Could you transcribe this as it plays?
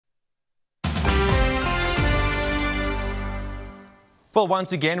Well,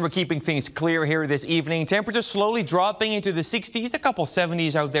 once again, we're keeping things clear here this evening. Temperatures slowly dropping into the 60s, a couple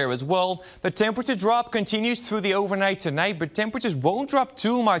 70s out there as well. The temperature drop continues through the overnight tonight, but temperatures won't drop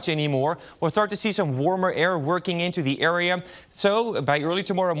too much anymore. We'll start to see some warmer air working into the area. So by early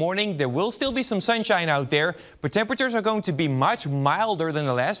tomorrow morning, there will still be some sunshine out there, but temperatures are going to be much milder than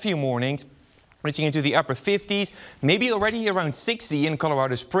the last few mornings, reaching into the upper 50s, maybe already around 60 in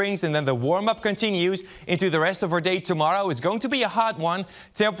Colorado Springs, and then the warm-up continues into the rest of our day tomorrow. It's going to be a hot one.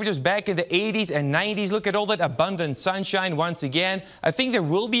 Temperatures back in the 80s and 90s. Look at all that abundant sunshine once again. I think there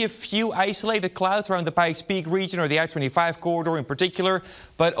will be a few isolated clouds around the Pikes Peak region or the I-25 corridor in particular,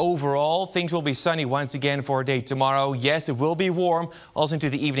 but overall things will be sunny once again for our day tomorrow. Yes, it will be warm also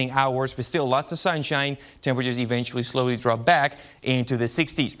into the evening hours, but still lots of sunshine. Temperatures eventually slowly drop back into the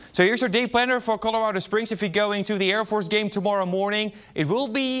 60s. So here's our day planner for Colorado Springs. If you're going to the Air Force game tomorrow morning, it will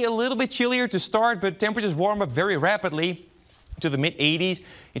be a little bit chillier to start, but temperatures warm up very rapidly to the mid-80s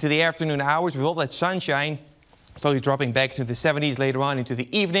into the afternoon hours with all that sunshine. Slowly dropping back to the 70s later on into the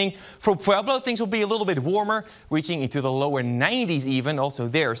evening. For Pueblo, things will be a little bit warmer, reaching into the lower 90s even. Also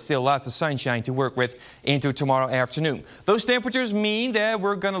there, still lots of sunshine to work with into tomorrow afternoon. Those temperatures mean that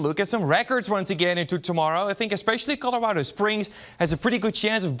we're going to look at some records once again into tomorrow. I think especially Colorado Springs has a pretty good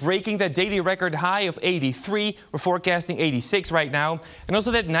chance of breaking that daily record high of 83. We're forecasting 86 right now. And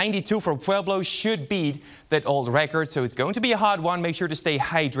also that 92 for Pueblo should beat that old record. So it's going to be a hot one. Make sure to stay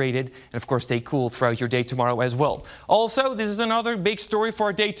hydrated and of course stay cool throughout your day tomorrow as well. Also, this is another big story for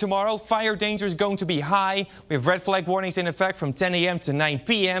our day tomorrow. Fire danger is going to be high. We have red flag warnings in effect from 10 a.m. to 9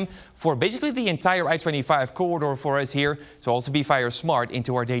 p.m. for basically the entire I-25 corridor for us here. So also be fire smart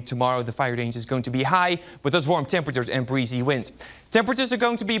into our day tomorrow. The fire danger is going to be high with those warm temperatures and breezy winds. Temperatures are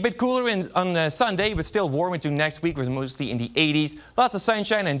going to be a bit cooler on Sunday, but still warm into next week, mostly in the 80s. Lots of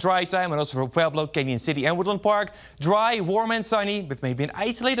sunshine and dry time, and also for Pueblo, Canyon City, and Woodland Park. Dry, warm, and sunny, with maybe an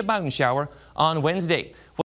isolated mountain shower on Wednesday.